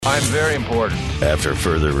I'm very important. After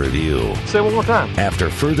further review. Say it one more time. After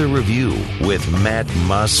further review with Matt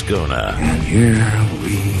Moscona. And here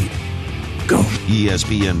we go.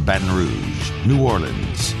 ESPN Baton Rouge, New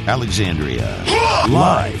Orleans, Alexandria.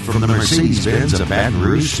 Live from the Mercedes-Benz of Baton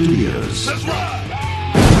Rouge Studios. That's right.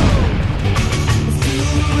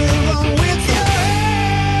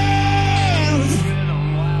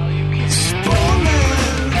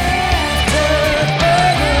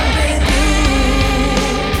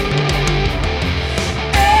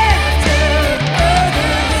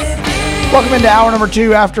 Welcome into hour number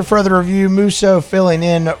 2 after further review. Musso filling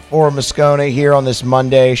in for Moscona here on this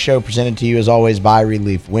Monday. Show presented to you as always by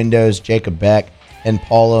Relief Windows. Jacob Beck and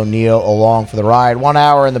Paul O'Neill along for the ride. 1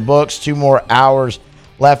 hour in the books, 2 more hours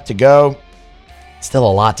left to go. Still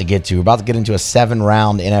a lot to get to. We're about to get into a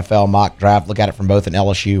 7-round NFL mock draft. Look at it from both an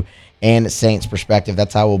LSU and Saints perspective.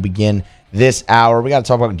 That's how we'll begin this hour. We got to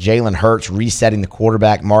talk about Jalen Hurts resetting the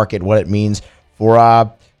quarterback market, what it means for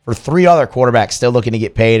 3 other quarterbacks still looking to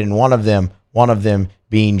get paid, and one of them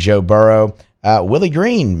being Joe Burrow. Willie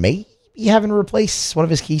Green may be having to replace one of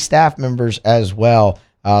his key staff members as well.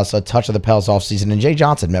 So a touch of the Pels offseason. And Jay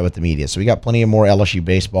Johnson met with the media. So we got plenty of more LSU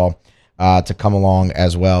baseball to come along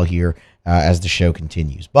as well here as the show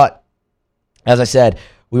continues. But as I said,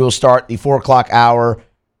 we will start the 4 o'clock hour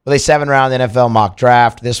with a 7-round NFL mock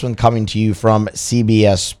draft. This one coming to you from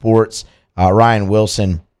CBS Sports. Ryan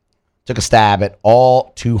Wilson took a stab at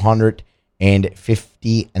all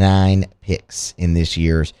 259 picks in this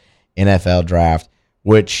year's NFL draft,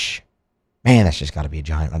 which, man, that's just got to be a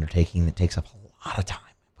giant undertaking that takes up a lot of time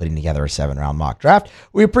putting together a 7-round mock draft.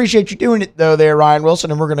 We appreciate you doing it, though, there, Ryan Wilson,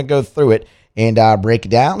 and we're going to go through it and break it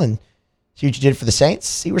down and see what you did for the Saints,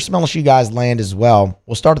 see where some LSU guys land as well.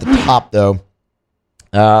 We'll start at the top, though.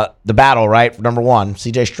 The battle, right, for number 1,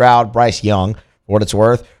 C.J. Stroud, Bryce Young, for what it's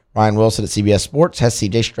worth. Ryan Wilson at CBS Sports has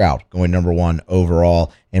C.J. Stroud going number 1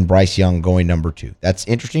 overall and Bryce Young going number 2. That's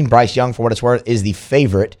interesting. Bryce Young, for what it's worth, is the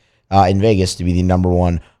favorite in Vegas to be the number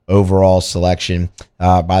 1 overall selection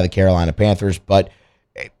by the Carolina Panthers. But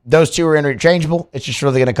those two are interchangeable. It's just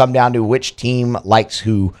really going to come down to which team likes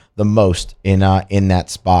who the most in that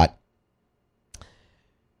spot.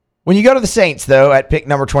 When you go to the Saints, though, at pick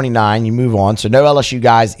number 29, you move on. So no LSU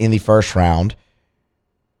guys in the first round.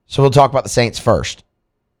 So we'll talk about the Saints first.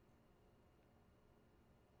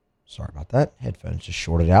 Sorry about that. Headphones just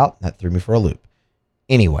shorted out. That threw me for a loop.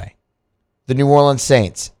 Anyway, the New Orleans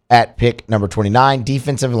Saints at pick number 29,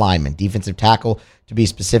 defensive lineman, defensive tackle, to be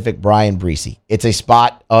specific, Brian Bresee. It's a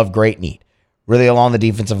spot of great need. Really along the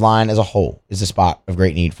defensive line as a whole is a spot of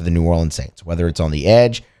great need for the New Orleans Saints, whether it's on the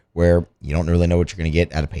edge where you don't really know what you're going to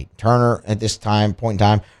get out of Peyton Turner at this point in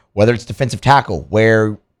time, whether it's defensive tackle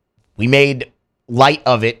where we made light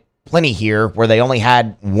of it plenty here where they only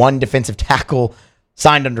had one defensive tackle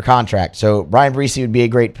signed under contract. So Brian Bresee would be a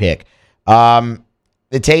great pick. The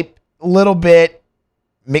tape, a little bit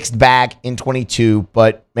mixed bag in 22,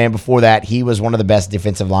 but man, before that, he was one of the best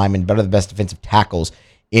defensive linemen, one of the best defensive tackles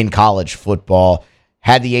in college football.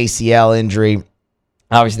 Had the ACL injury.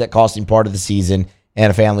 Obviously, that cost him part of the season, and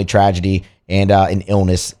a family tragedy and an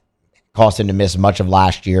illness cost him to miss much of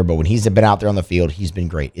last year. But when he's been out there on the field, he's been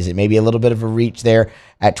great. Is it maybe a little bit of a reach there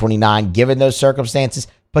at 29, given those circumstances?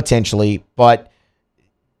 Potentially, but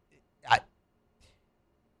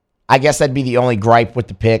I guess that'd be the only gripe with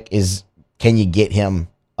the pick is, can you get him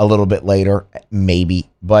a little bit later? Maybe.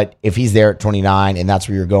 But if he's there at 29 and that's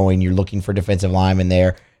where you're going, you're looking for defensive lineman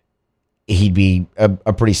there, he'd be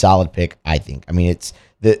a pretty solid pick, I think. I mean, it's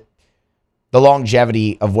the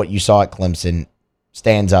longevity of what you saw at Clemson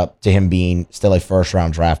stands up to him being still a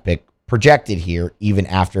first-round draft pick, projected here even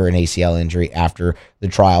after an ACL injury, after the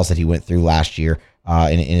trials that he went through last year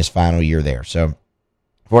in his final year there. So,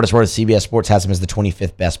 for what it's worth, CBS Sports has him as the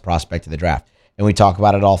 25th best prospect of the draft. And we talk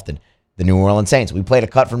about it often. The New Orleans Saints. We played a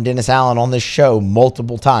cut from Dennis Allen on this show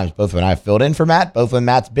multiple times, both when I filled in for Matt, both when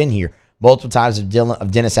Matt's been here. Multiple times of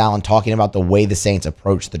Dennis Allen talking about the way the Saints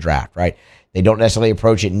approach the draft, right? They don't necessarily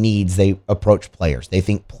approach it needs, they approach players. They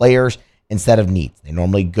think players instead of needs. They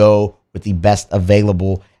normally go with the best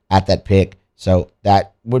available at that pick. So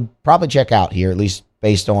that would probably check out here, at least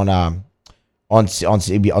based on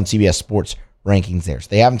CBS Sports rankings there. So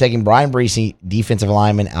they haven't taken Brian Bresee, defensive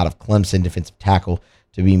lineman out of Clemson, defensive tackle,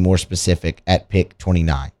 to be more specific, at pick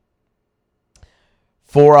 29.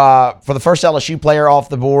 For the first LSU player off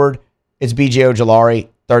the board, it's B.J. Ojulari,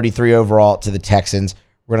 33 overall to the Texans.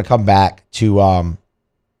 We're going to come back to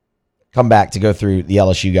go through the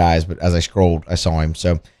LSU guys, but as I scrolled, I saw him.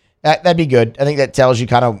 So that'd be good. I think that tells you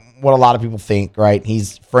kind of what a lot of people think, right?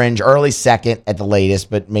 He's fringe, early second at the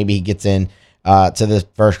latest, but maybe he gets in to the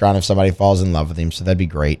first round if somebody falls in love with him. So that'd be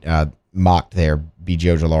great. Mocked there, B.J.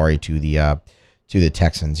 Ojolari to the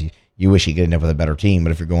Texans. You wish he could end up with a better team,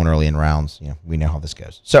 but if you're going early in rounds, we know how this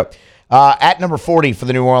goes. So at number 40 for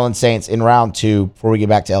the New Orleans Saints in round 2, before we get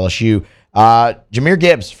back to LSU, Jahmyr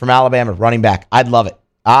Gibbs from Alabama, running back. I'd love it.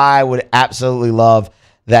 I would absolutely love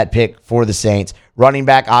that pick for the Saints. Running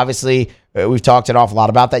back, obviously, we've talked an awful lot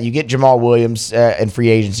about that. You get Jamal Williams in free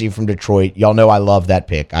agency from Detroit. Y'all know I love that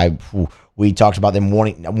pick. We talked about them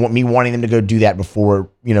wanting them to go do that before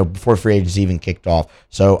free agency even kicked off.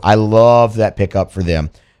 So I love that pickup for them.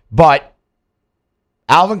 But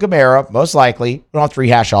Alvin Kamara, most likely, we don't have to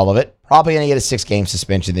rehash all of it. Probably going to get a 6-game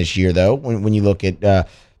suspension this year, though, when you look at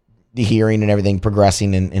the hearing and everything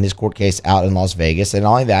progressing in his court case out in Las Vegas. And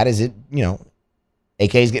not only that, is it,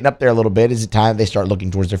 AK is getting up there a little bit. Is it time they start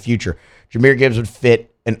looking towards their future? Jahmyr Gibbs would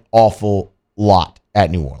fit an awful lot at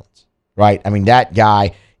New Orleans, right? I mean, that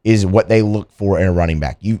guy is what they look for in a running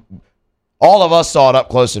back. All of us saw it up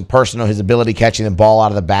close and personal, his ability catching the ball out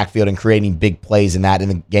of the backfield and creating big plays in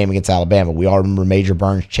the game against Alabama. We all remember Major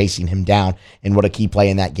Burns chasing him down, and what a key play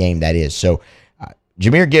in that game that is. So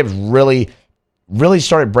Jahmyr Gibbs really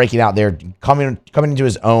started breaking out there, coming into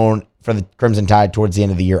his own for the Crimson Tide towards the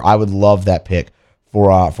end of the year. I would love that pick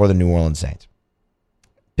for the New Orleans Saints.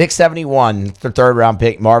 Pick 71, the third-round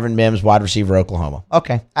pick, Marvin Mims, wide receiver, Oklahoma.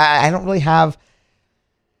 Okay, I don't really have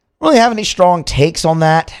any strong takes on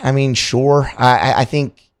that. I mean, sure. I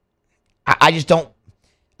think I just don't.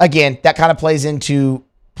 Again, that kind of plays into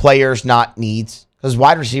players, not needs. Because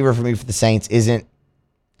wide receiver for me for the Saints isn't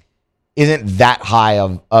that high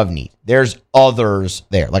of need. There's others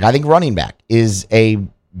there. Like I think running back is a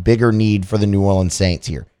bigger need for the New Orleans Saints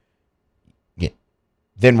here.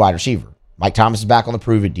 Then wide receiver. Mike Thomas is back on the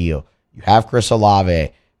prove it deal. You have Chris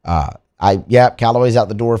Olave. Callaway's out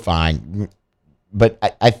the door, fine. But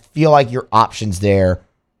I feel like your options there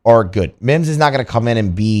are good. Mims is not going to come in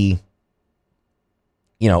and be,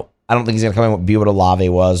 I don't think he's going to come in and be what Olave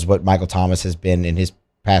was, what Michael Thomas has been in his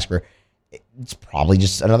past career. It's probably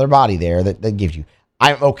just another body there that gives you.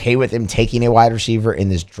 I'm okay with him taking a wide receiver in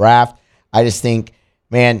this draft. I just think,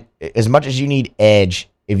 man, as much as you need edge,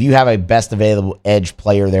 if you have a best available edge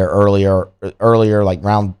player there earlier, like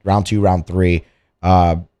round 2, round 3,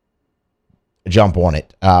 jump on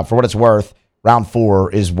it. For what it's worth, round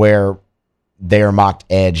 4 is where they are mocked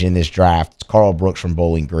edge in this draft. It's Carl Brooks from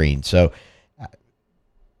Bowling Green. So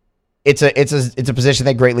it's a position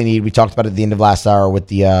they greatly need. We talked about it at the end of last hour with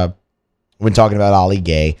when talking about Ali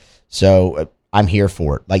Gay. So I'm here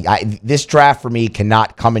for it. Like this draft for me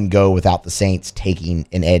cannot come and go without the Saints taking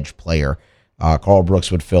an edge player. Carl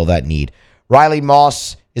Brooks would fill that need. Riley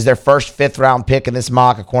Moss is their first 5th-round pick in this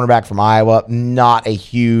mock, a cornerback from Iowa. Not a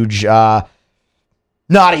huge Riley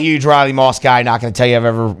Moss guy. Not going to tell you I've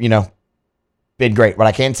ever, been great. What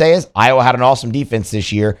I can say is Iowa had an awesome defense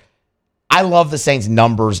this year. I love the Saints'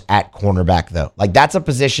 numbers at cornerback, though. Like, that's a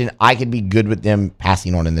position I could be good with them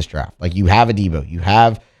passing on in this draft. Like, you have Adebo. You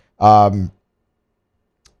have Marshawn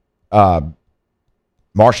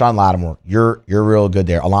Lattimore. You're real good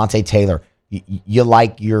there. Alontae Taylor. You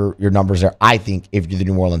like your numbers there, I think, if you're the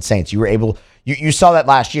New Orleans Saints. You were able, you saw that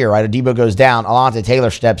last year, right? Adebo goes down. Alontae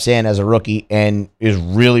Taylor steps in as a rookie and is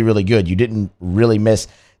really, really good. You didn't really miss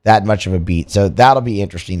that much of a beat. So that'll be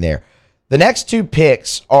interesting there. The next 2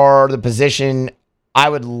 picks are the position I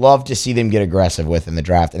would love to see them get aggressive with in the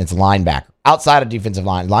draft, and it's linebacker, outside of defensive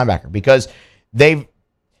line, linebacker, because I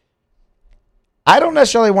don't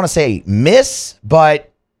necessarily want to say miss,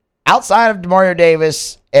 but outside of DeMario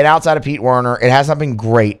Davis and outside of Pete Werner, it has not been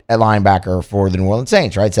great at linebacker for the New Orleans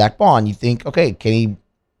Saints, right? Zach Bond, you think, okay, can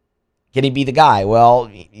he be the guy? Well,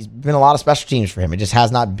 he's been a lot of special teams for him. It just has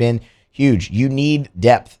not been huge. You need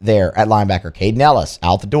depth there at linebacker. Caden Ellis,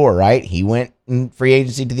 out the door, right? He went in free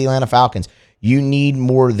agency to the Atlanta Falcons. You need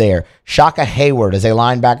more there. Shaka Hayward is a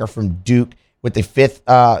linebacker from Duke with the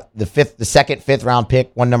second 5th-round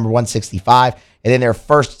pick, number 165. And then their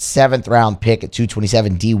first 7th-round pick at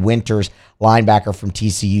 227, D. Winters, linebacker from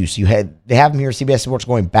TCU. So they have him here at CBS Sports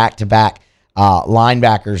going back-to-back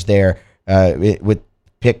linebackers there with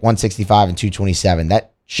pick 165 and 227.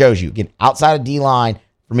 That shows you, again, outside of D-line,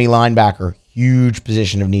 for me, linebacker, huge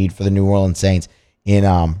position of need for the New Orleans Saints in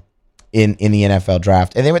the NFL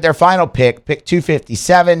draft. And then with their final pick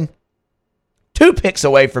 257, 2 picks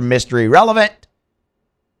away from mystery relevant,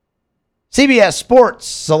 CBS Sports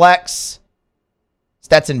selects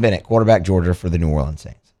Stetson Bennett, quarterback, Georgia, for the New Orleans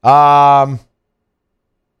Saints. I'd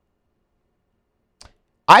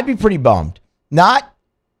be pretty bummed. Not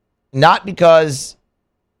because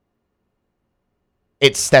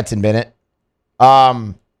it's Stetson Bennett,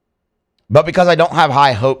 but because I don't have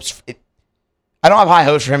high hopes. I don't have high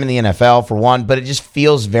hopes for him in the NFL, for one, but it just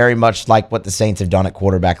feels very much like what the Saints have done at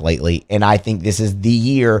quarterback lately. And I think this is the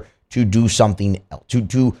year to do something else,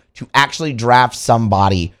 to actually draft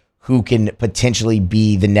somebody who can potentially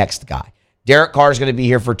be the next guy. Derek Carr is going to be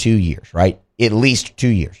here for 2 years, right? At least 2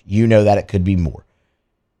 years. You know that it could be more.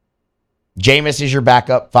 Jameis is your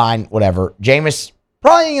backup, fine, whatever. Jameis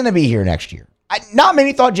probably ain't going to be here next year. Not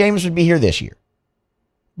many thought Jameis would be here this year.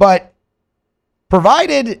 But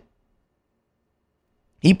provided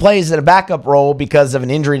he plays in a backup role because of an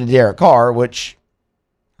injury to Derek Carr, which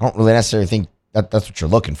I don't really necessarily think that's what you're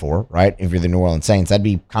looking for, right? If you're the New Orleans Saints, that'd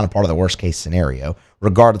be kind of part of the worst case scenario,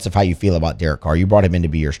 regardless of how you feel about Derek Carr. You brought him in to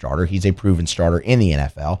be your starter. He's a proven starter in the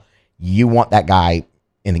NFL. You want that guy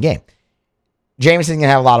in the game. Jameis is going to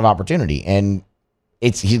have a lot of opportunity, and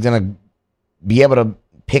he's going to be able to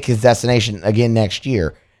pick his destination again next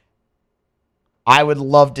year. I would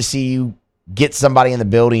love to see you get somebody in the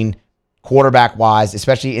building quarterback-wise,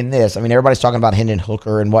 especially in this. I mean, everybody's talking about Hendon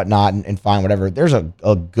Hooker and whatnot, and fine, whatever. There's a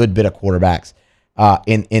good bit of quarterbacks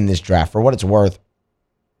in this draft. For what it's worth,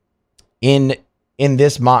 in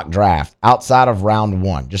this mock draft, outside of round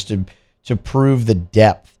one, just to prove the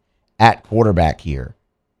depth at quarterback here,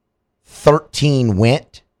 13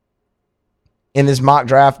 went in this mock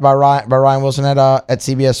draft by Ryan Wilson at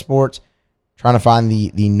CBS Sports. Trying to find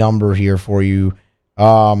the number here for you.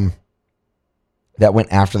 That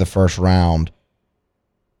went after the first round.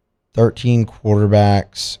 13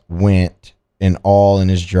 quarterbacks went in all in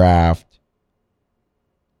his draft.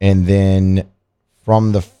 And then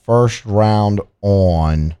from the first round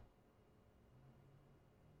on,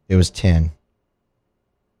 it was 10.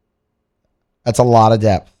 That's a lot of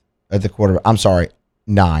depth at the quarterback. I'm sorry,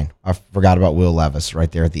 9. I forgot about Will Levis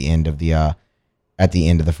right there at the end of the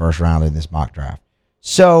first round in this mock draft.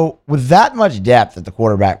 So with that much depth at the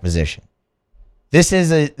quarterback position, this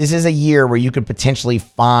is a year where you could potentially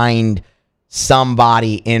find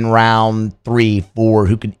somebody in round 3, 4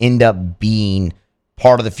 who could end up being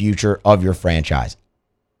part of the future of your franchise.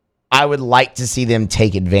 I would like to see them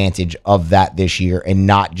take advantage of that this year and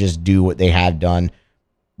not just do what they have done,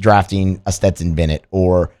 drafting a Stetson Bennett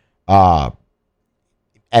or at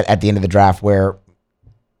the end of the draft where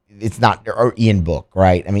it's not, or Ian Book,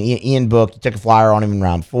 right? I mean, Ian Book, you took a flyer on him in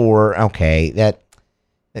round 4. Okay,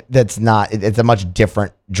 that's not, it's a much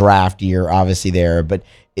different draft year, obviously, there. But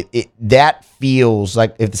that feels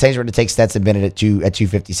like if the Saints were to take Stetson Bennett at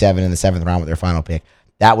 257 in the 7th round with their final pick,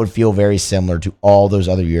 that would feel very similar to all those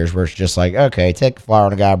other years where it's just like, okay, take a flyer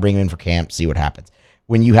on a guy, bring him in for camp, see what happens.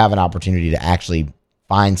 When you have an opportunity to actually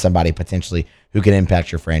find somebody potentially who can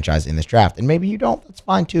impact your franchise in this draft. And maybe you don't, that's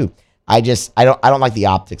fine too. I don't like the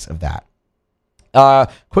optics of that.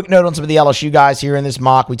 Quick note on some of the LSU guys here in this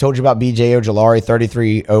mock. We told you about B.J. Ojulari,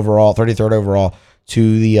 33rd overall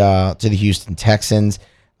to the Houston Texans.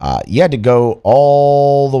 You had to go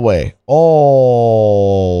all the way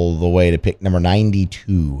to pick number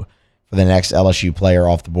 92 for the next LSU player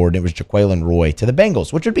off the board. And it was Jaquelin Roy to the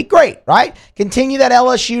Bengals, which would be great, right? Continue that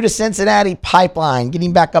LSU to Cincinnati pipeline,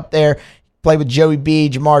 getting back up there. Play with Joey B,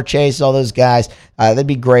 Jamar Chase, all those guys. That'd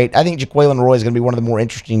be great. I think Jaquelin Roy is going to be one of the more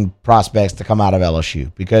interesting prospects to come out of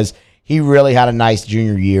LSU because he really had a nice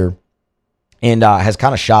junior year and has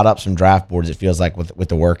kind of shot up some draft boards, it feels like, with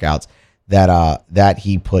the workouts that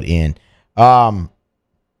he put in. Scrolling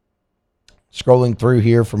through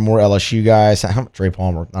here for more LSU guys. Trey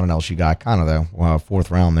Palmer, not an LSU guy, kind of though. 4th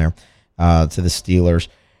round there to the Steelers.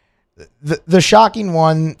 The shocking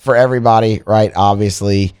one for everybody, right,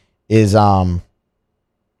 obviously, is Kayshon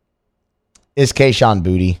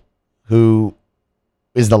Boutte, who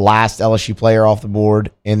is the last LSU player off the board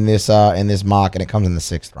in this mock, and it comes in the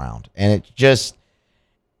 6th round. And it just,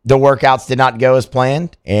 the workouts did not go as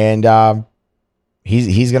planned, and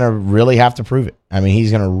he's going to really have to prove it. I mean,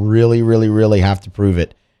 he's going to really, really, really have to prove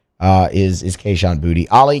it. Is Kayshon Boutte.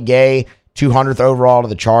 Ali Gay, 200th overall to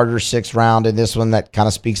the Chargers, 6th round. And this one that kind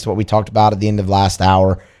of speaks to what we talked about at the end of last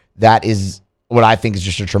hour. That is what I think is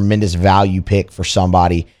just a tremendous value pick for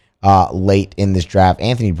somebody late in this draft.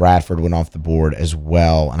 Anthony Bradford went off the board as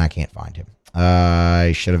well, and I can't find him.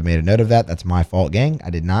 I should have made a note of that. That's my fault, gang. I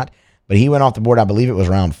did not. But he went off the board, I believe it was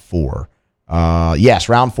round 4. Yes,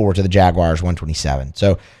 round 4 to the Jaguars, 127.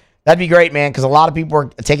 So that'd be great, man, because a lot of people were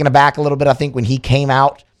taken aback a little bit, I think, when he came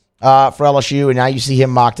out for LSU, and now you see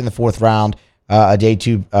him mocked in the 4th round, a day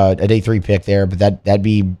 3 pick there, but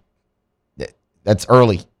that's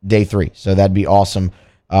early, day 3. So that'd be awesome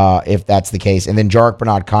if that's the case. And then Jarek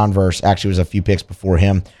Bernard Converse actually was a few picks before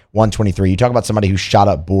him, 123. You talk about somebody who shot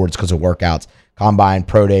up boards because of workouts, combine,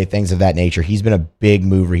 pro day, things of that nature. He's been a big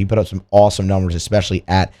mover. He put up some awesome numbers, especially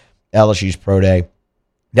at LSU's pro day.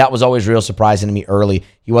 That was always real surprising to me early.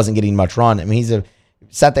 He wasn't getting much run. I mean,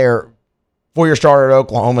 sat there, 4-year starter at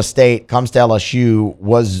Oklahoma State, comes to LSU,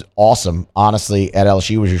 was awesome, honestly, at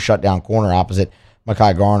LSU, was your shutdown corner opposite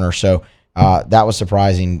Mekhi Garner. So that was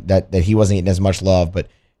surprising that he wasn't getting as much love, but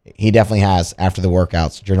he definitely has after the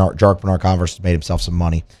workouts. Jark Bernard-Converse made himself some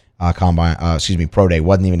money. Pro Day.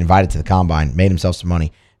 Wasn't even invited to the combine. Made himself some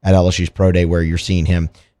money at LSU's Pro Day, where you're seeing him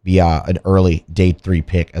be an early day 3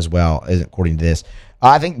 pick as well, according to this.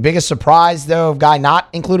 I think biggest surprise, though, guy not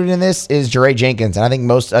included in this is Jare Jenkins. And I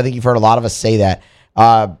think you've heard a lot of us say that.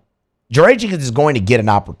 Jare Jenkins is going to get an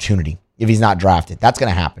opportunity if he's not drafted. That's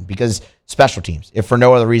going to happen because special teams, if for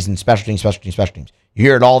no other reason, special teams. You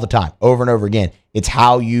hear it all the time, over and over again. It's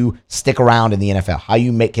how you stick around in the NFL, how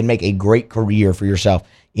you can make a great career for yourself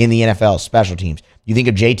in the NFL, special teams. You think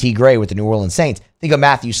of JT Gray with the New Orleans Saints. Think of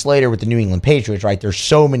Matthew Slater with the New England Patriots, right? There's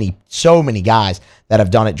so many guys that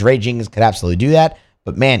have done it. Jare Jenkins could absolutely do that.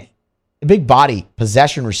 But, man, a big body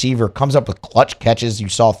possession receiver comes up with clutch catches you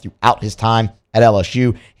saw throughout his time at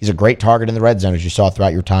LSU. He's a great target in the red zone, as you saw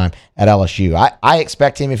throughout your time at LSU. I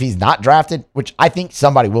expect him, if he's not drafted, which I think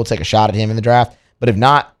somebody will take a shot at him in the draft, but if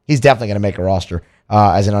not, he's definitely going to make a roster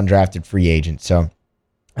as an undrafted free agent. So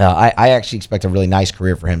I actually expect a really nice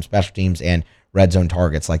career for him, special teams and red zone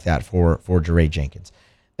targets like that for Jare Jenkins.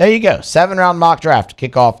 There you go. 7-round mock draft.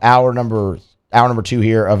 Kick off hour number 2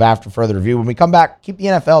 here of After Further Review. When we come back, keep the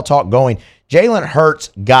NFL talk going. Jalen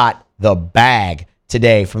Hurts got the bag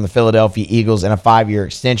today from the Philadelphia Eagles in a 5-year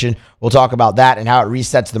extension. We'll talk about that and how it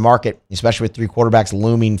resets the market, especially with 3 quarterbacks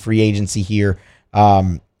looming free agency here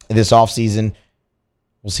this offseason.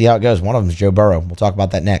 We'll see how it goes. One of them is Joe Burrow. We'll talk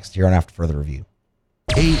about that next here on After Further Review.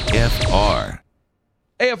 AFR.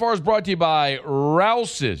 AFR is brought to you by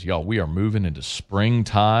Rouse's. Y'all, we are moving into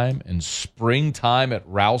springtime, and springtime at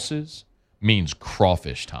Rouse's means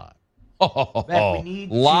crawfish time.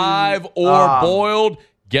 Live or boiled,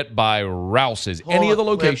 get by Rouse's. Any of the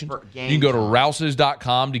locations. You can go to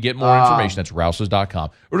rouses.com to get more information. That's rouses.com.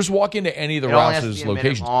 Or just walk into any of the Rouse's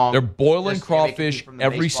locations. They're boiling crawfish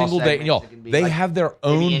every single day. And y'all, they have their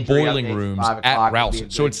own boiling rooms at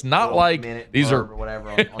Rouse's. So it's not like these are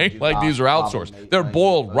outsourced. They're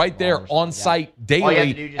boiled right there on site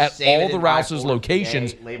daily at all the Rouse's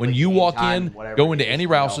locations. When you walk in, go into any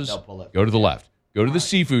Rouse's, go to the left. Go to the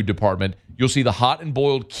seafood department. You'll see the hot and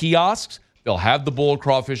boiled kiosks. They'll have the boiled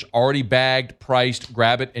crawfish already bagged, priced.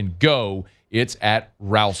 Grab it and go. It's at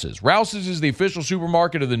Rouse's. Rouse's is the official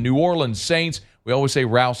supermarket of the New Orleans Saints. We always say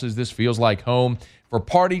Rouse's, this feels like home. For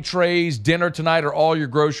party trays, dinner tonight, or all your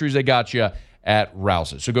groceries, they got you at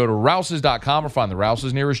Rouse's. So go to rouses.com or find the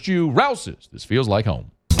Rouse's nearest you. Rouse's, this feels like home.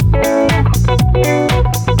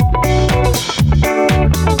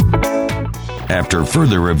 After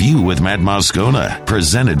Further Review with Matt Moscona,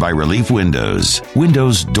 presented by Relief Windows.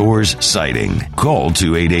 Windows, doors, siding. Call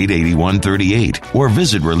 288-8138 or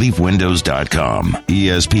visit reliefwindows.com.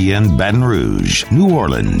 ESPN Baton Rouge, New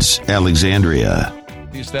Orleans, Alexandria.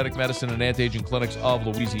 The Aesthetic Medicine and Anti-Aging Clinics of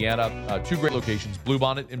Louisiana. 2 great locations,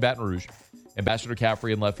 Bluebonnet in Baton Rouge, Ambassador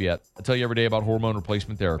Caffrey in Lafayette. I tell you every day about hormone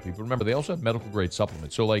replacement therapy. But remember, they also have medical-grade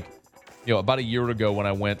supplements. So, about a year ago when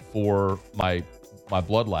I went for my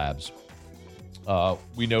blood labs,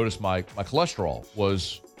 we noticed my cholesterol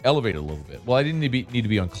was elevated a little bit. Well, I didn't need to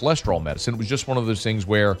be on cholesterol medicine. It was just one of those things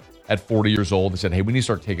where at 40 years old, they said, hey, we need to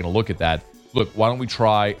start taking a look at that. Look, why don't we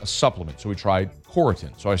try a supplement? So we tried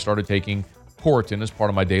Coritin. So I started taking Coritin as part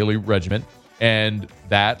of my daily regimen. And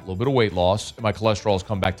that, a little bit of weight loss, and my cholesterol has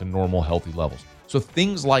come back to normal, healthy levels. So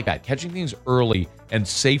things like that, catching things early and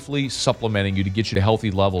safely supplementing you to get you to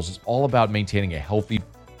healthy levels is all about maintaining a healthy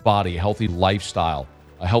body, a healthy lifestyle,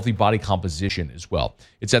 a healthy body composition as well.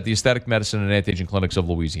 It's at the Aesthetic Medicine and Anti-Aging Clinics of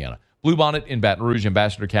Louisiana. Bluebonnet in Baton Rouge,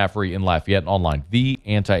 Ambassador Caffrey in Lafayette, and online,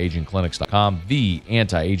 theantiagingclinics.com,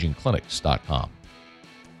 theantiagingclinics.com.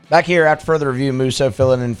 Back here after Further Review, Musso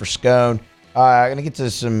filling in for Scone. I'm going to get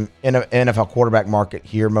to some NFL quarterback market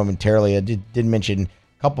here momentarily. I did mention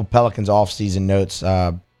a couple Pelicans offseason notes,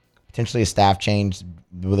 potentially a staff change.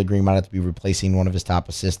 Willie Green might have to be replacing one of his top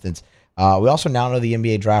assistants. We also now know the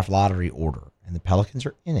NBA draft lottery order, and the Pelicans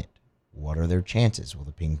are in it. What are their chances? Will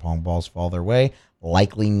the ping pong balls fall their way?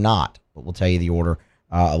 Likely not, but we'll tell you the order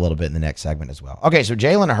a little bit in the next segment as well. Okay, so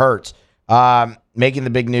Jalen Hurts making the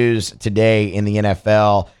big news today in the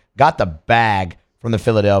NFL, got the bag from the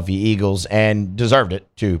Philadelphia Eagles and deserved it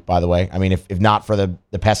too, by the way. I mean, if not for the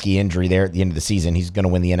pesky injury there at the end of the season, he's going to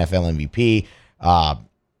win the NFL MVP.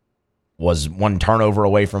 Was one turnover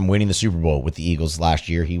away from winning the Super Bowl with the Eagles last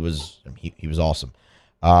year. He was awesome.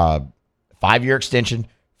 5-year extension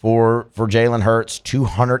for Jalen Hurts,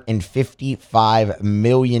 $255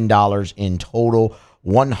 million in total,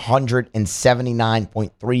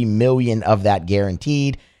 $179.3 million of that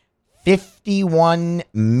guaranteed, $51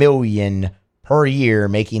 million per year,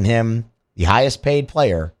 making him the highest paid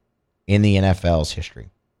player in the NFL's history.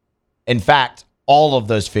 In fact, all of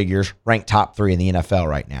those figures rank top 3 in the NFL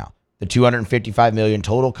right now. The $255 million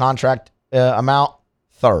total contract amount,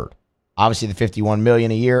 third. Obviously, the $51 million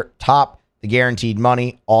a year, top. The guaranteed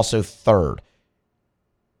money, also third.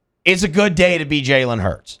 It's a good day to be Jalen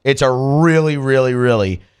Hurts. It's a really, really,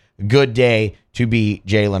 really good day to be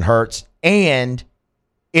Jalen Hurts. And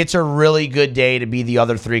it's a really good day to be the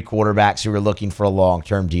other 3 quarterbacks who are looking for a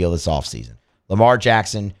long-term deal this offseason. Lamar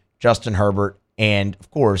Jackson, Justin Herbert, and, of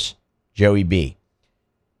course, Joey B.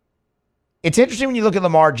 It's interesting when you look at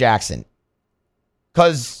Lamar Jackson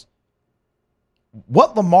because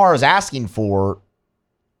what Lamar is asking for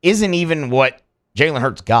isn't even what Jalen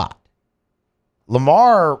Hurts got.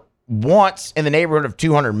 Lamar wants in the neighborhood of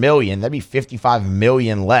 $200 million. That'd be $55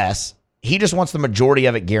 million less. He just wants the majority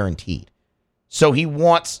of it guaranteed. So he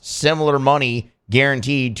wants similar money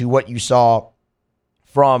guaranteed to what you saw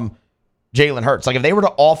from Jalen Hurts. Like if they were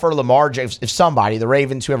to offer if somebody, the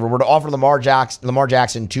Ravens, whoever, were to offer Lamar Jackson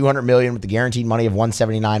 $200 million with the guaranteed money of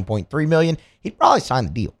 $179.3 million, he'd probably sign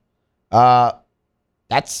the deal.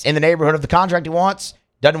 That's in the neighborhood of the contract he wants.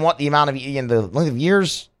 Doesn't want the amount of the length of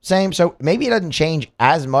years same. So maybe it doesn't change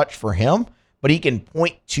as much for him, but he can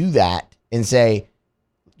point to that and say,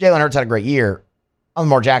 Jalen Hurts had a great year. I'm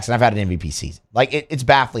Lamar Jackson. I've had an MVP season. Like it's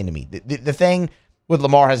baffling to me. The thing with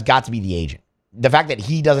Lamar has got to be the agent. The fact that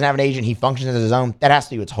he doesn't have an agent, he functions as his own, that has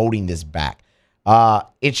to be what's holding this back.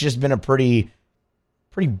 It's just been a pretty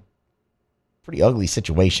ugly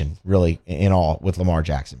situation, really, in all, with Lamar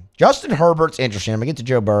Jackson. Justin Herbert's interesting. I'm going to get to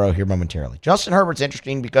Joe Burrow here momentarily. Justin Herbert's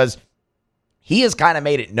interesting because he has kind of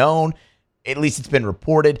made it known, at least it's been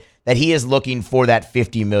reported, that he is looking for that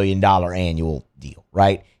 $50 million annual deal,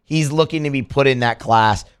 right? He's looking to be put in that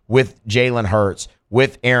class with Jalen Hurts,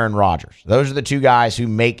 with Aaron Rodgers. Those are the 2 guys who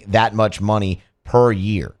make that much money per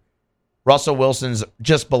year. Russell Wilson's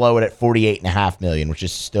just below it at $48.5 million, which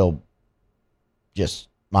is still just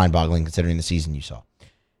mind-boggling considering the season you saw.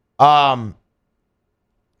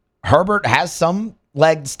 Herbert has some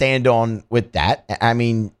leg to stand on with that. I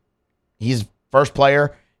mean, he's first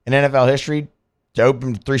player in NFL history to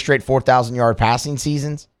open 3 straight 4,000-yard passing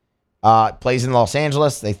seasons. Plays in Los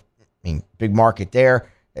Angeles. Big market there.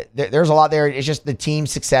 There's a lot there. It's just the team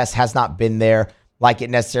success has not been there like it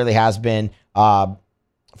necessarily has been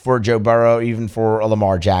for Joe Burrow, even for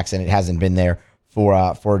Lamar Jackson. It hasn't been there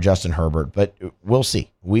for Justin Herbert, but we'll see.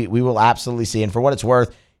 We will absolutely see. And for what it's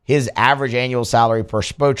worth, his average annual salary per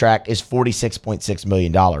Spotrac is $46.6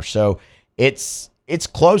 million. So it's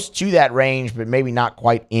close to that range, but maybe not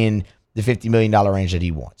quite in the $50 million range that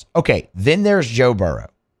he wants. Okay, then there's Joe Burrow.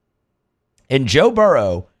 And Joe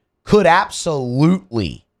Burrow could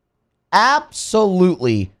absolutely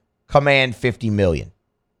command $50 million.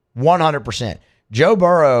 100%. Joe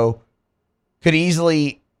Burrow could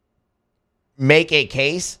easily make a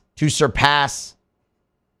case to surpass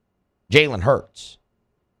Jalen Hurts.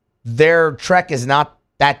 Their trek is not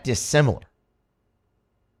that dissimilar.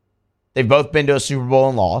 They've both been to a Super Bowl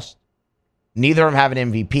and lost. Neither of them have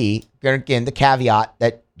an MVP. Again, the caveat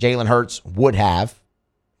that Jalen Hurts would have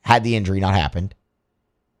had the injury not happened.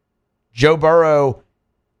 Joe Burrow,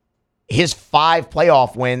 his 5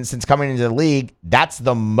 playoff wins since coming into the league, that's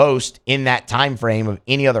the most in that time frame of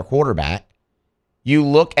any other quarterback. You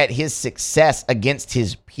look at his success against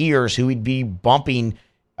his peers who he'd be bumping,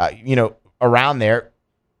 around there.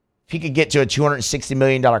 If he could get to a $260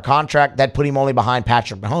 million contract, that'd put him only behind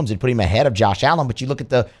Patrick Mahomes. It'd put him ahead of Josh Allen. But you look at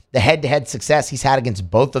the head-to-head success he's had against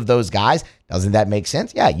both of those guys. Doesn't that make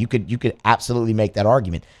sense? Yeah, you could absolutely make that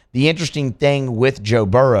argument. The interesting thing with Joe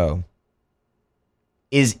Burrow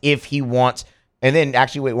is if he wants, and then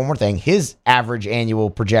actually, wait, one more thing. His average annual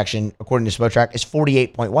projection, according to Spotrac, is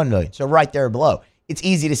 $48.1 million. So right there below. It's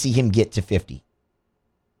easy to see him get to 50.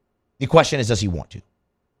 The question is, does he want to?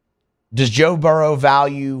 Does Joe Burrow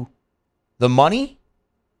value the money,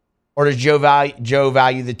 or does Joe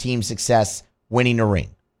value the team's success winning a ring?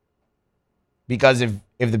 Because if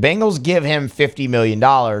the Bengals give him $50 million,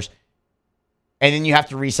 and then you have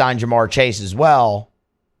to re-sign Jamar Chase as well,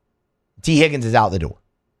 T. Higgins is out the door.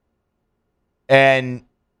 And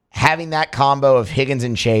having that combo of Higgins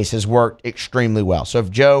and Chase has worked extremely well. So if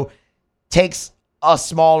Joe takes a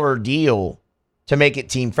smaller deal to make it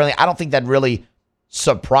team friendly, I don't think that really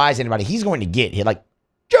surprise anybody. He's going to get hit. Like,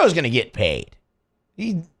 Joe's going to get paid.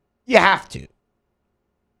 You have to.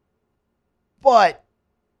 But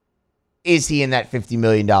is he in that $50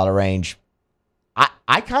 million range?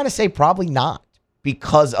 I kind of say probably not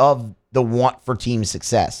because of the want for team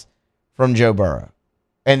success from Joe Burrow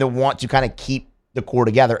and the want to kind of keep the core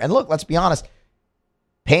together. And look, let's be honest,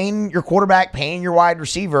 paying your quarterback, paying your wide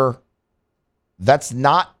receiver, that's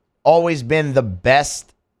not always been the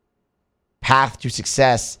best path to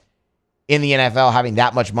success in the NFL, having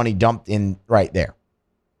that much money dumped in right there.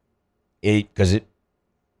 Because it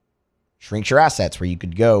shrinks your assets where you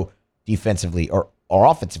could go defensively or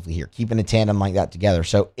offensively here, keeping a tandem like that together.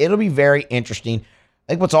 So it'll be very interesting.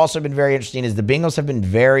 I think what's also been very interesting is the Bengals have been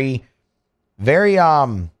very, very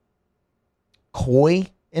coy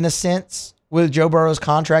in a sense with Joe Burrow's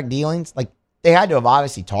contract dealings. Like, they had to have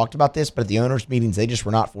obviously talked about this, but at the owners' meetings, they just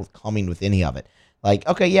were not forthcoming with any of it. Like,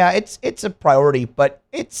 okay, yeah, it's a priority, but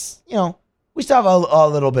it's, we still have a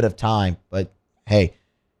little bit of time. But hey,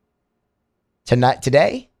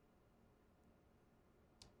 today,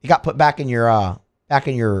 you got put back in your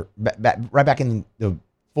right back in the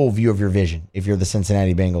full view of your vision if you're the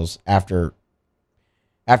Cincinnati Bengals after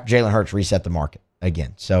Jalen Hurts reset the market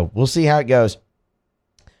again. So we'll see how it goes.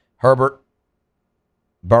 Herbert,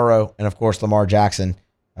 Burrow, and of course Lamar Jackson.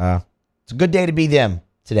 It's a good day to be them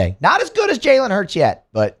today. Not as good as Jalen Hurts yet,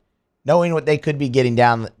 but knowing what they could be getting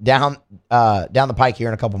down the pike here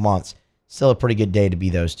in a couple months, still a pretty good day to be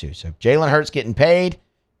those two. So Jalen Hurts getting paid,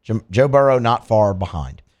 Joe Burrow not far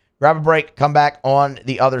behind. Grab a break, come back on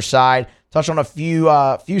the other side, touch on a few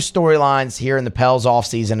storylines here in the Pels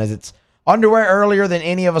offseason as it's underway earlier than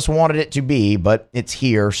any of us wanted it to be, but it's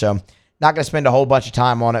here. So not going to spend a whole bunch of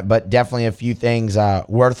time on it, but definitely a few things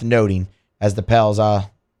worth noting as the Pels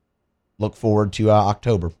look forward to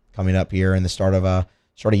October coming up here in the start of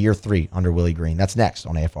year 3 under Willie Green. That's next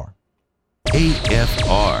on AFR.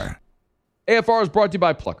 AFR. AFR is brought to you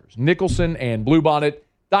by Pluckers, Nicholson, and Bluebonnet.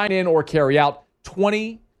 Dine in or carry out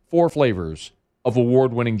 24 flavors of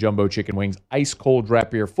award-winning jumbo chicken wings, ice-cold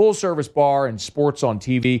draft beer, full-service bar, and sports on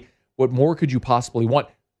TV. What more could you possibly want?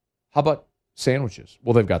 How about sandwiches?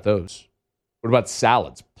 Well, they've got those. What about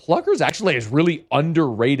salads? Pluckers actually has really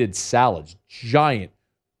underrated salads. Giant,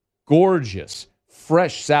 gorgeous,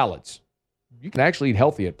 fresh salads. You can actually eat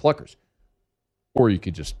healthy at Pluckers. Or you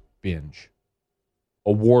could just binge.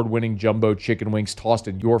 Award-winning jumbo chicken wings tossed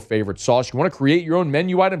in your favorite sauce. You want to create your own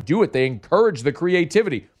menu item? Do it. They encourage the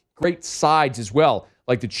creativity. Great sides as well,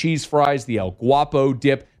 like the cheese fries, the El Guapo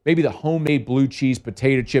dip, maybe the homemade blue cheese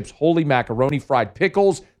potato chips, holy macaroni, fried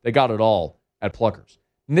pickles. They got it all at Pluckers.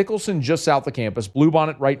 Nicholson, just south of campus.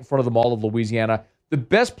 Bluebonnet, right in front of the Mall of Louisiana. The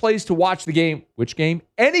best place to watch the game, which game?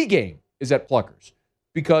 Any game, is at Pluckers,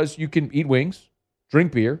 because you can eat wings,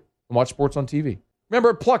 drink beer, and watch sports on TV. Remember,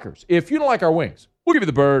 at Pluckers, if you don't like our wings, we'll give you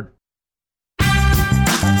the bird.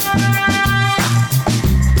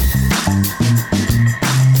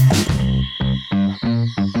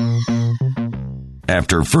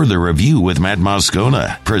 After further review with Matt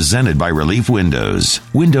Moscona, presented by Relief Windows.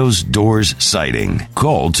 Windows, doors, siding.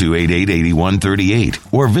 Call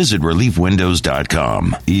 288-8138 or visit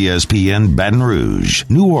reliefwindows.com. ESPN Baton Rouge,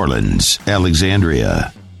 New Orleans,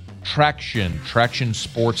 Alexandria.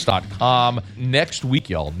 Tractionsports.com. Next week,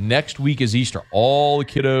 y'all. Next week is Easter. All the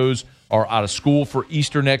kiddos are out of school for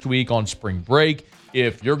Easter next week on spring break.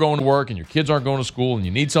 If you're going to work and your kids aren't going to school and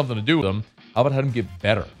you need something to do with them, how about have them get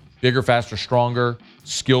better? Bigger, faster, stronger,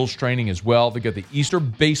 skills training as well. They got the Easter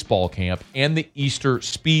baseball camp and the Easter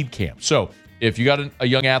speed camp. So if you got a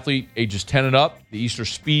young athlete ages 10 and up, the Easter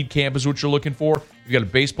speed camp is what you're looking for. If you got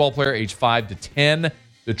a baseball player age 5 to 10,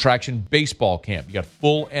 the Traction baseball camp. You got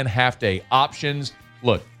full and half day options.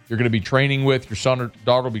 Look, you're going to be training with your son or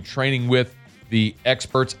daughter will be training with the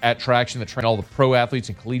experts at Traction that train all the pro athletes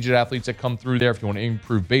and collegiate athletes that come through there. If you want to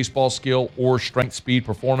improve baseball skill or strength, speed,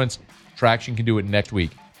 performance, Traction can do it next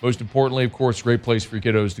week. Most importantly, of course, great place for your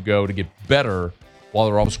kiddos to go to get better while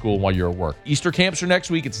they're off of school and while you're at work. Easter camps are next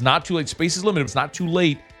week. It's not too late. Space is limited. It's not too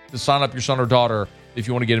late to sign up your son or daughter if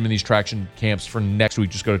you want to get them in these Traction camps for next week.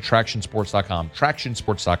 Just go to tractionsports.com.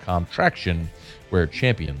 Tractionsports.com. Traction, where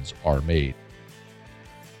champions are made.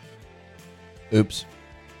 Oops.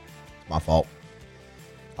 It's my fault.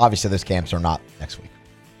 Obviously, those camps are not next week.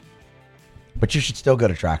 But you should still go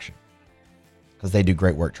to Traction because they do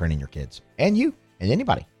great work training your kids and you and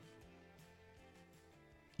anybody.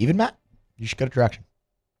 Even Matt, you should go to Traction.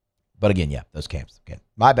 But again, yeah, those camps. Okay,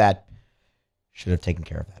 my bad. Should have taken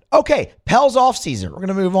care of that. Okay, Pels offseason. We're going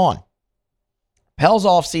to move on. Pels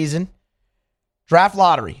offseason. Draft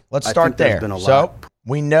lottery. Let's start there. So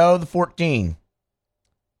we know the 14.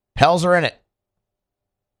 Pels are in it.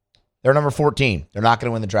 They're number 14. They're not going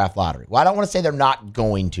to win the draft lottery. Well, I don't want to say they're not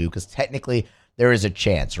going to because technically there is a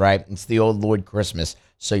chance, right? It's the old Lloyd Christmas.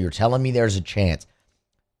 So you're telling me there's a chance.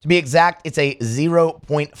 To be exact, it's a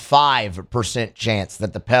 0.5% chance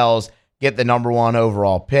that the Pels get the number 1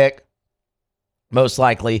 overall pick. Most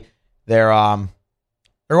likely, they're going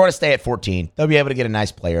to stay at 14. They'll be able to get a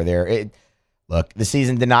nice player there. Look, the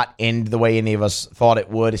season did not end the way any of us thought it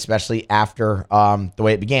would, especially after the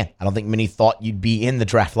way it began. I don't think many thought you'd be in the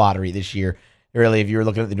draft lottery this year. Really, if you were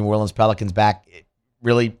looking at the New Orleans Pelicans back,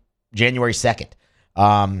 really January 2nd,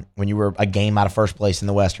 when you were a game out of first place in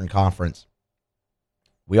the Western Conference.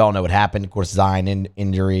 We all know what happened. Of course, Zion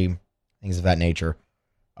injury, things of that nature.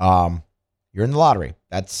 You're in the lottery.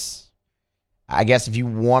 That's, I guess, if you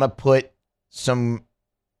want to put some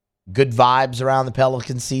good vibes around the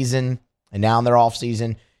Pelicans season and now in their off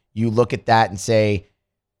season, you look at that and say,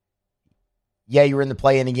 yeah, you were in the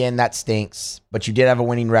play-in again. That stinks. But you did have a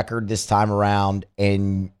winning record this time around,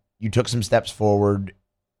 and you took some steps forward,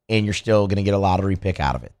 and you're still going to get a lottery pick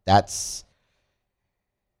out of it.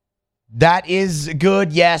 That is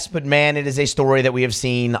good, yes, but man, it is a story that we have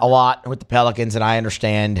seen a lot with the Pelicans, and I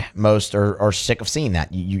understand most are sick of seeing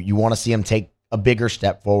that. You want to see them take a bigger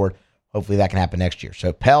step forward. Hopefully that can happen next year.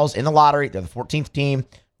 So Pels in the lottery, they're the 14th team,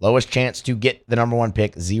 lowest chance to get the number 1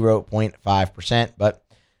 pick, 0.5%, but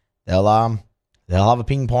they'll have a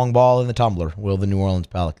ping pong ball in the tumbler, will the New Orleans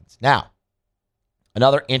Pelicans. Now,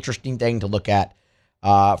 another interesting thing to look at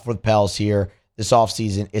for the Pels here this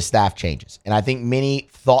offseason is staff changes. And I think many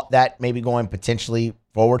thought that maybe going potentially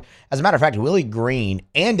forward. As a matter of fact, Willie Green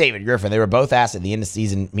and David Griffin, they were both asked at the end of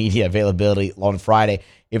season media availability on Friday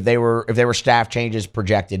if they were staff changes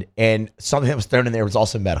projected. And something that was thrown in there was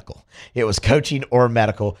also medical. It was coaching or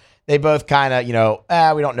medical. They both kind of,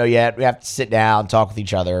 we don't know yet. We have to sit down, talk with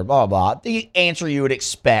each other, blah, blah, blah. The answer you would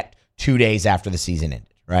expect 2 days after the season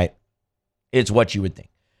ended, right? It's what you would think.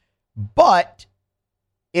 But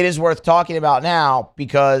it is worth talking about now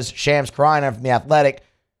because Shams Charania from The Athletic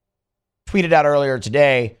tweeted out earlier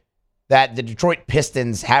today that the Detroit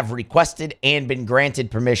Pistons have requested and been granted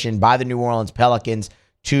permission by the New Orleans Pelicans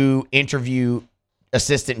to interview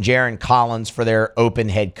assistant Jaron Collins for their open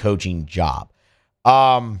head coaching job.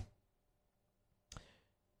 So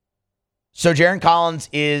Jaron Collins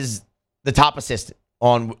is the top assistant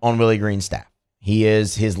on Willie Green's staff. He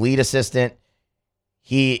is his lead assistant.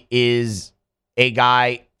 He is a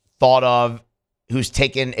guy thought of who's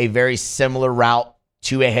taken a very similar route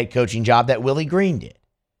to a head coaching job that Willie Green did.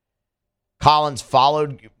 Collins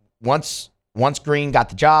followed once Green got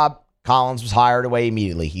the job. Collins was hired away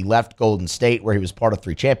immediately. He left Golden State, where he was part of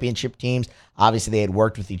 3 championship teams. Obviously, they had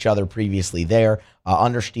worked with each other previously there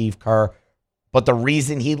under Steve Kerr. But the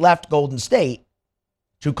reason he left Golden State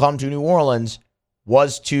to come to New Orleans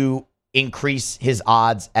was to increase his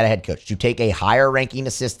odds at a head coach, to take a higher-ranking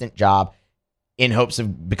assistant job in hopes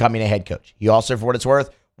of becoming a head coach. He also, for what it's worth,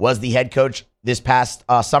 was the head coach this past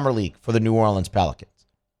summer league for the New Orleans Pelicans.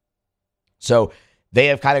 So they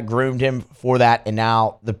have kind of groomed him for that, and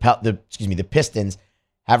now the Pistons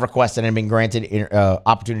have requested and been granted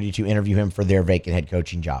opportunity to interview him for their vacant head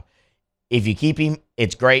coaching job. If you keep him,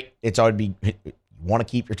 it's great. It's already you want to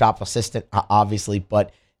keep your top assistant, obviously,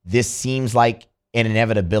 but this seems like an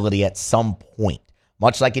inevitability at some point,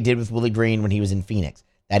 much like it did with Willie Green when he was in Phoenix,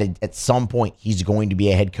 that at some point he's going to be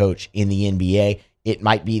a head coach in the NBA. It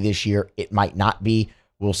might be this year. It might not be.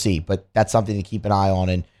 We'll see. But that's something to keep an eye on.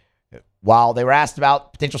 And while they were asked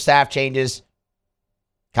about potential staff changes,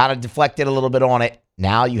 kind of deflected a little bit on it.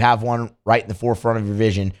 Now you have one right in the forefront of your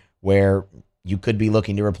vision where you could be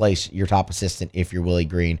looking to replace your top assistant if you're Willie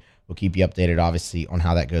Green. We'll keep you updated, obviously, on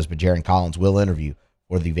how that goes. But Jaron Collins will interview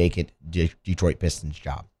for the vacant Detroit Pistons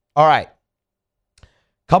job. All right.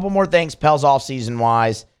 Couple more things, Pels offseason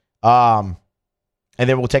wise. And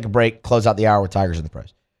then we'll take a break, close out the hour with Tigers and the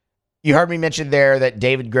Pros. You heard me mention there that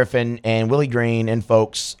David Griffin and Willie Green and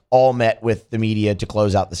folks all met with the media to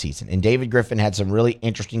close out the season. And David Griffin had some really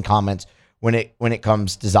interesting comments when it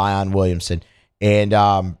comes to Zion Williamson. And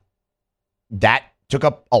that took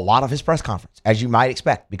up a lot of his press conference, as you might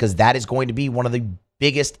expect, because that is going to be one of the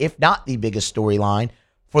biggest, if not the biggest storyline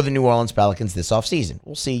for the New Orleans Pelicans this offseason.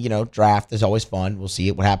 We'll see, draft is always fun. We'll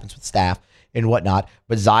see what happens with staff and whatnot.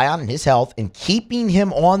 But Zion and his health and keeping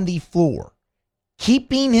him on the floor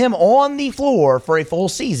for a full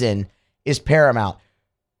season is paramount.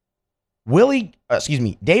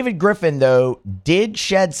 David Griffin, though, did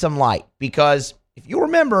shed some light because if you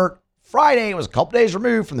remember, Friday was a couple days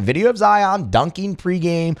removed from the video of Zion dunking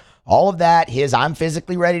pregame, all of that. I'm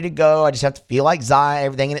physically ready to go. I just have to feel like Zion,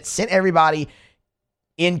 everything. And it sent everybody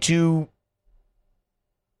into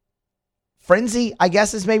frenzy, I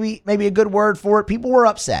guess is maybe a good word for it. People were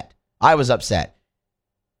upset. I was upset.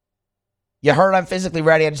 You heard I'm physically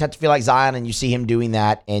ready. I just have to feel like Zion, and you see him doing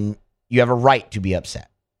that, and you have a right to be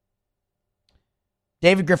upset.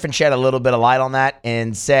 David Griffin shed a little bit of light on that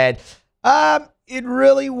and said, It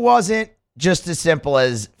really wasn't just as simple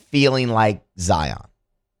as feeling like Zion.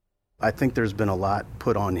 I think there's been a lot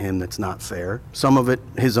put on him that's not fair. Some of it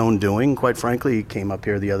his own doing, quite frankly. He came up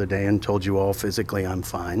here the other day and told you all physically I'm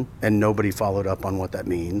fine, and nobody followed up on what that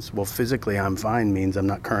means. Well, physically I'm fine means I'm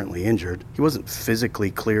not currently injured. He wasn't physically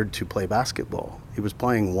cleared to play basketball. He was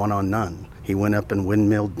playing one-on-none. He went up and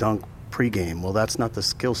windmill dunked pregame. Well, that's not the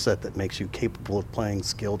skill set that makes you capable of playing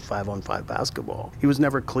skilled 5-on-5 basketball. He was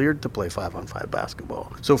never cleared to play 5-on-5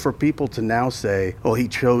 basketball. So for people to now say, oh, he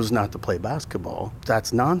chose not to play basketball,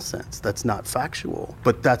 that's nonsense. That's not factual.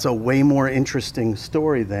 But that's a way more interesting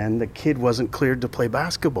story than the kid wasn't cleared to play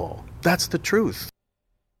basketball. That's the truth.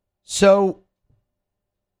 So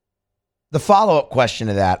the follow-up question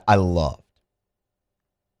to that I loved.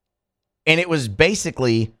 And it was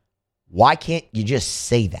basically, why can't you just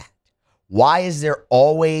say that? Why is there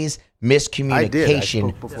always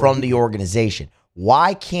miscommunication from the organization?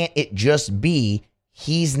 Why can't it just be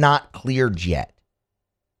he's not cleared yet?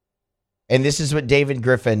 And this is what David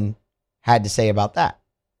Griffin had to say about that.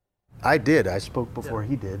 I did. I spoke before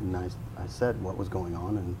he did, and I said what was going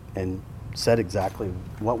on and said exactly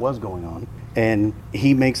what was going on. And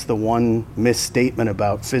he makes the one misstatement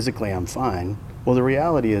about physically I'm fine. Well, the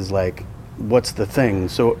reality is, like, what's the thing?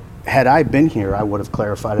 So had I been here, I would have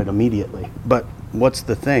clarified it immediately. But what's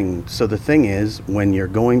the thing? So the thing is, when you're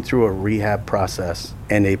going through a rehab process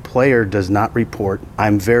and a player does not report,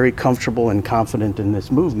 I'm very comfortable and confident in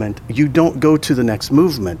this movement, you don't go to the next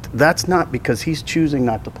movement. That's not because he's choosing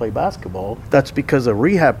not to play basketball. That's because a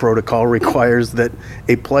rehab protocol requires that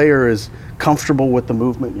a player is comfortable with the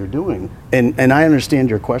movement you're doing. And I understand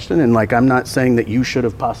your question, and like, I'm not saying that you should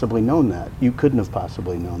have possibly known that. You couldn't have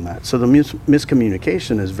possibly known that. So the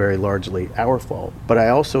miscommunication is very largely our fault. But I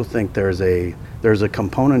also think there's a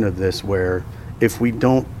component of this where if we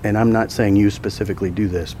don't, and I'm not saying you specifically do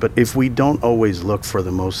this, but if we don't always look for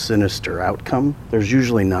the most sinister outcome, there's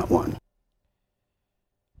usually not one.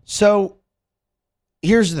 So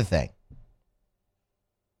here's the thing.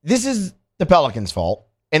 This is the Pelicans' fault,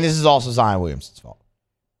 and this is also Zion Williamson's fault.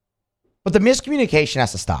 But the miscommunication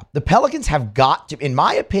has to stop. The Pelicans have got to, in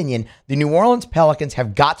my opinion, the New Orleans Pelicans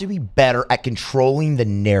have got to be better at controlling the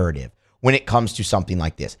narrative when it comes to something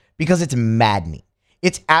like this, because it's maddening.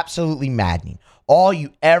 It's absolutely maddening. All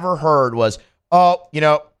you ever heard was, oh,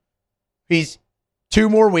 he's 2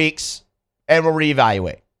 more weeks and we'll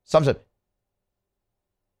reevaluate.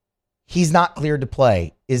 He's not cleared to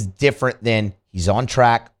play is different than he's on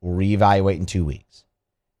track, we'll reevaluate in 2 weeks.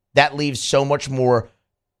 That leaves so much more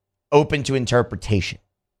open to interpretation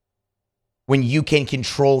when you can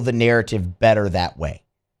control the narrative better that way.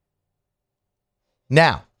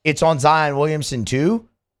 Now, it's on Zion Williamson too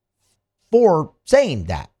for saying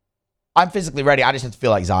that. I'm physically ready. I just have to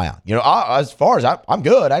feel like Zion. As far as I'm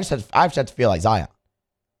good. I just have to feel like Zion.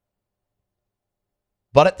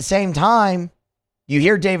 But at the same time, you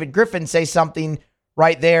hear David Griffin say something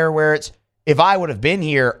right there where it's, if I would have been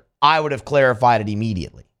here, I would have clarified it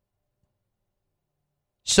immediately.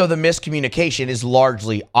 So the miscommunication is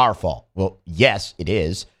largely our fault. Well, yes, it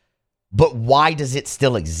is. But why does it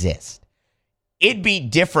still exist? It'd be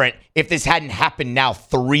different if this hadn't happened now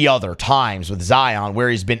 3 other times with Zion, where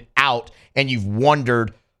he's been out and you've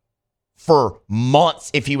wondered for months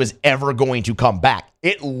if he was ever going to come back.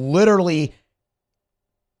 It's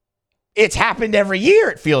happened every year,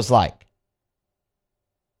 it feels like.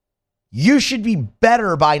 You should be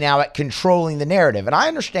better by now at controlling the narrative. And I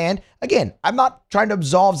understand, again, I'm not trying to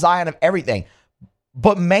absolve Zion of everything,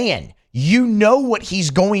 but man, you know what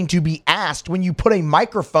he's going to be asked when you put a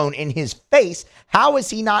microphone in his face. How is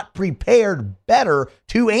he not prepared better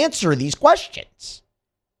to answer these questions?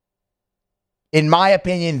 In my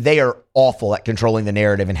opinion, they are awful at controlling the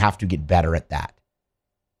narrative and have to get better at that.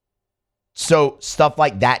 So stuff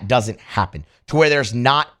like that doesn't happen to where there's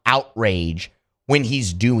not outrage when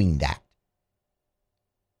he's doing that.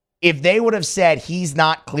 If they would have said he's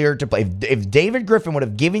not cleared to play, if David Griffin would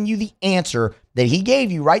have given you the answer that he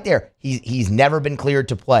gave you right there, he's never been cleared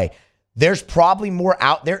to play. There's probably more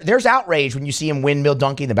out there. There's outrage when you see him windmill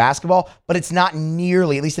dunking the basketball, but it's not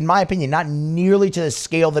nearly, at least in my opinion, not nearly to the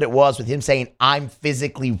scale that it was with him saying, I'm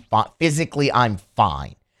physically I'm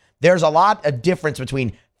fine. There's a lot of difference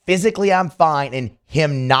between physically I'm fine and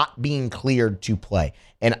him not being cleared to play.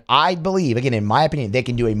 And I believe, again, in my opinion, they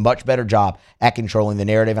can do a much better job at controlling the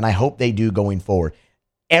narrative, and I hope they do going forward.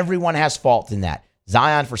 Everyone has fault in that.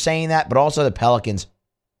 Zion for saying that, but also the Pelicans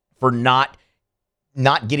for not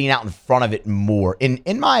getting out in front of it more.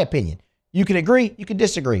 In my opinion, you can agree, you can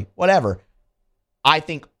disagree, whatever. I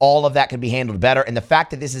think all of that could be handled better. And the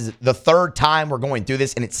fact that this is the third time we're going through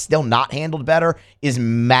this and it's still not handled better is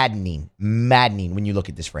maddening when you look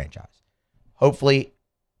at this franchise. Hopefully,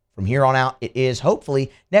 from here on out, it is.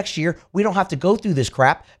 Hopefully, next year, we don't have to go through this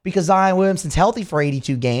crap because Zion Williamson's healthy for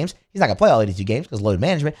 82 games. He's not going to play all 82 games because of load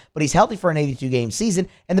management, but he's healthy for an 82-game season,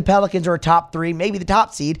 and the Pelicans are a top 3, maybe the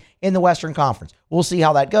top seed in the Western Conference. We'll see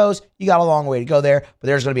how that goes. You got a long way to go there, but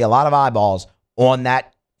there's going to be a lot of eyeballs on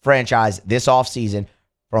that franchise this offseason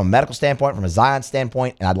from a medical standpoint, from a Zion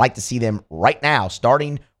standpoint, and I'd like to see them right now,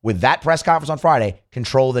 starting with that press conference on Friday,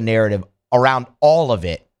 control the narrative around all of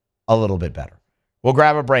it a little bit better. We'll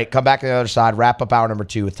grab a break, come back to the other side, wrap up hour number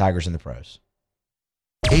 2 with Tigers in the Pros.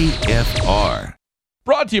 AFR.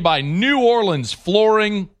 Brought to you by New Orleans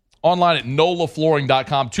Flooring, online at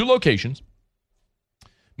nolaflooring.com. 2 locations,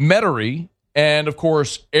 Metairie and, of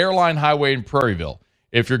course, Airline Highway in Prairieville.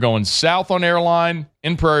 If you're going south on Airline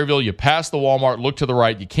in Prairieville, you pass the Walmart, look to the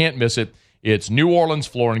right. You can't miss it. It's New Orleans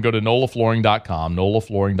Flooring. Go to nolaflooring.com,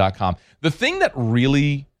 nolaflooring.com. The thing that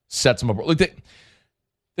really sets them apart, look,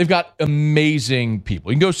 they've got amazing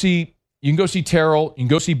people. You can go see Terrell. You can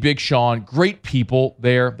go see Big Sean. Great people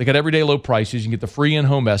there. They got everyday low prices. You can get the free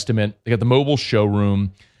in-home estimate. They got the mobile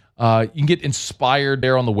showroom. You can get inspired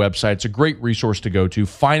there on the website. It's a great resource to go to.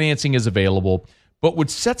 Financing is available. But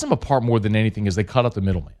what sets them apart more than anything is they cut out the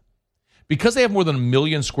middleman. Because they have more than 1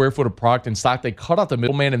 million square foot of product in stock, they cut out the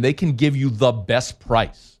middleman and they can give you the best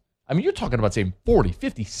price. I mean, you're talking about saving 40,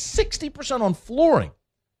 50, 60% on flooring.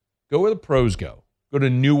 Go where the pros go. Go to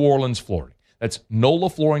New Orleans Flooring. That's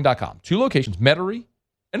nolaflooring.com. 2 locations, Metairie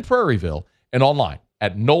and Prairieville, and online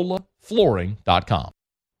at nolaflooring.com.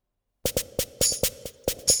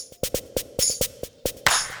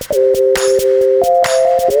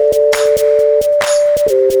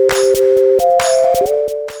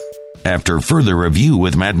 After further review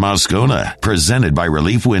with Matt Moscona, presented by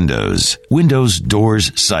Relief Windows. Windows,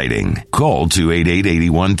 doors, siding. Call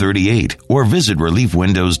 288-8138 or visit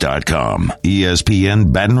reliefwindows.com.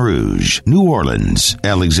 ESPN Baton Rouge, New Orleans,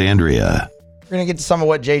 Alexandria. We're going to get to some of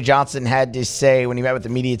what Jay Johnson had to say when he met with the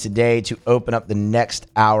media today to open up the next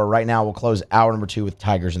hour. Right now, we'll close hour number 2 with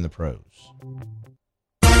Tigers in the Pros.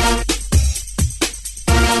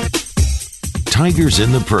 Tigers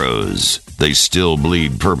in the Pros. They still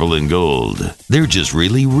bleed purple and gold. They're just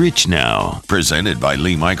really rich now. Presented by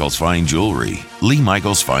Lee Michaels Fine Jewelry. Lee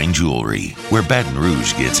Michaels Fine Jewelry, where Baton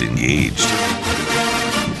Rouge gets engaged.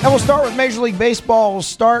 And we'll start with Major League Baseball. We'll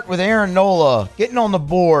start with Aaron Nola getting on the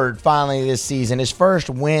board finally this season. His first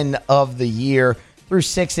win of the year through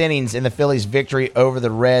 6 innings in the Phillies' victory over the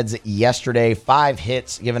Reds yesterday. 5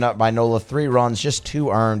 hits given up by Nola, 3 runs, just 2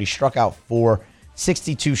 earned. He struck out 4,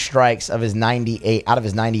 62 strikes of his 98 out of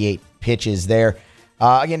his 98 pitches there.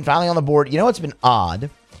 Again, finally on the board. You know what's been odd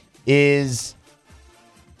is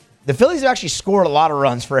the Phillies have actually scored a lot of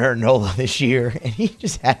runs for Aaron Nola this year, and he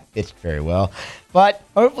just hadn't pitched very well. But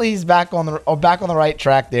hopefully he's back on the right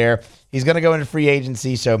track there. He's going to go into free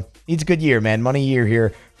agency, so needs a good year, man. Money year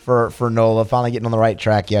here for Nola. Finally getting on the right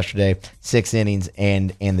track yesterday. 6 innings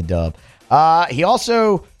and the dub. He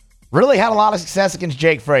also really had a lot of success against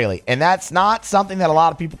Jake Fraley, and that's not something that a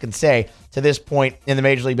lot of people can say to this point in the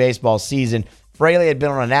Major League Baseball season. Fraley had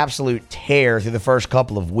been on an absolute tear through the first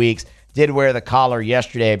couple of weeks. Did wear the collar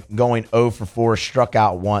yesterday, going 0 for 4, struck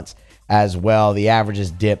out once as well. The averages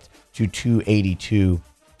dipped to 282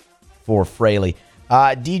 for Fraley.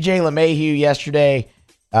 DJ LeMahieu yesterday,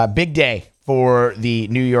 big day for the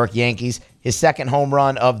New York Yankees. His second home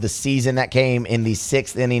run of the season, that came in the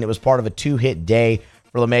 6th inning. It was part of a 2-hit day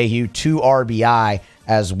for LeMahieu, 2 RBI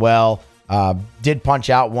as well. Did punch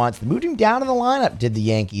out once. They moved him down in the lineup, did the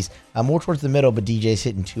Yankees. More towards the middle, but DJ's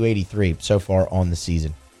hitting 283 so far on the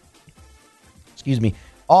season. Excuse me.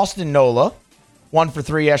 Austin Nola, 1 for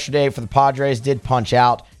 3 yesterday for the Padres, did punch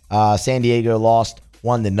out. San Diego lost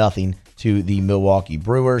 1-0 to the Milwaukee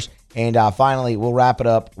Brewers. And finally, we'll wrap it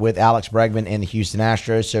up with Alex Bregman and the Houston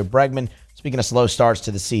Astros. So Bregman, speaking of slow starts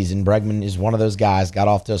to the season, Bregman is one of those guys, got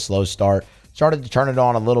off to a slow start. Started to turn it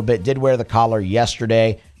on a little bit. Did wear the collar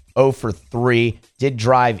yesterday. 0 for 3. Did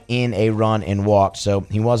drive in a run and walk. So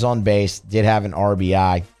he was on base. Did have an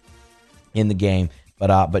RBI in the game.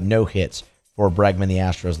 But no hits for Bregman. The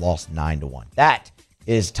Astros lost 9-1. That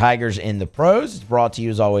is Tigers in the Pros. It's brought to you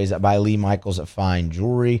as always by Lee Michaels at Fine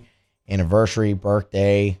Jewelry. Anniversary,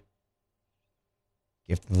 birthday,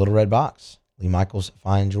 gift in the little red box. Lee Michaels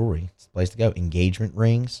Fine Jewelry. It's the place to go. Engagement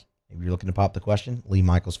rings. If you're looking to pop the question, Lee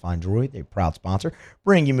Michaels Fine Jewelry, they're a proud sponsor.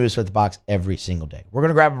 Bring you moves with the box every single day. We're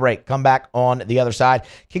going to grab a break. Come back on the other side.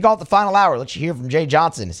 Kick off the final hour. Let you hear from Jay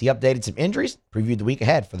Johnson as he updated some injuries, previewed the week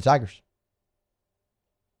ahead for the Tigers.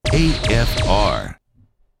 AFR.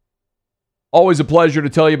 Always a pleasure to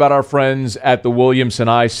tell you about our friends at the Williamson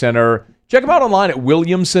Eye Center. Check them out online at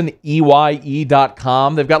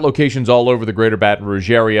williamsoneye.com. They've got locations all over the greater Baton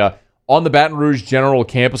Rouge area. On the Baton Rouge General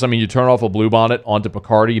Campus, you turn off a Bluebonnet onto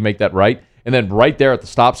Picardy, you make that right. And then right there at the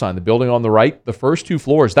stop sign, the building on the right, the first 2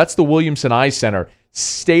 floors, that's the Williamson Eye Center.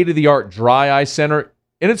 State-of-the-art dry eye center,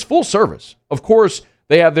 and it's full service. Of course,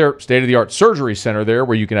 they have their state-of-the-art surgery center there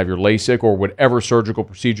where you can have your LASIK or whatever surgical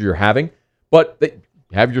procedure you're having. But they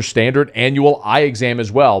have your standard annual eye exam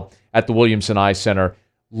as well at the Williamson Eye Center.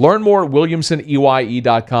 Learn more at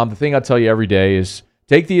williamsoneye.com. The thing I tell you every day is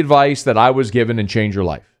take the advice that I was given and change your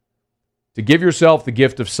life. To give yourself the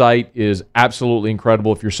gift of sight is absolutely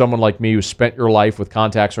incredible. If you're someone like me who spent your life with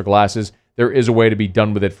contacts or glasses, there is a way to be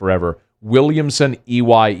done with it forever.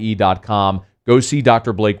 williamsoneye.com. Go see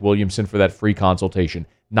Dr. Blake Williamson for that free consultation.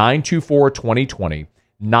 924-2020.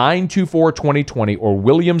 924-2020 or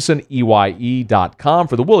williamsoneye.com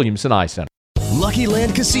for the Williamson Eye Center. Lucky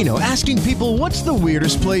Land Casino asking people, what's the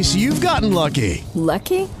weirdest place you've gotten lucky?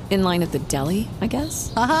 Lucky? In line at the deli, I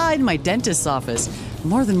guess? Aha, in my dentist's office.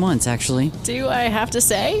 More than once, actually. Do I have to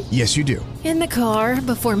say? Yes, you do. In the car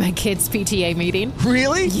before my kids' PTA meeting.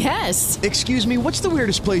 Really? Yes. Excuse me, what's the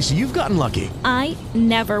weirdest place you've gotten lucky? I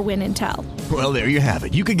never win and tell. Well, there you have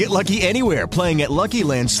it. You can get lucky anywhere, playing at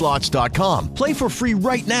LuckyLandSlots.com. Play for free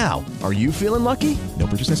right now. Are you feeling lucky? No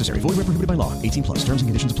purchase necessary. Void where prohibited by law. 18+. Terms and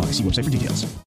conditions apply. See website for details.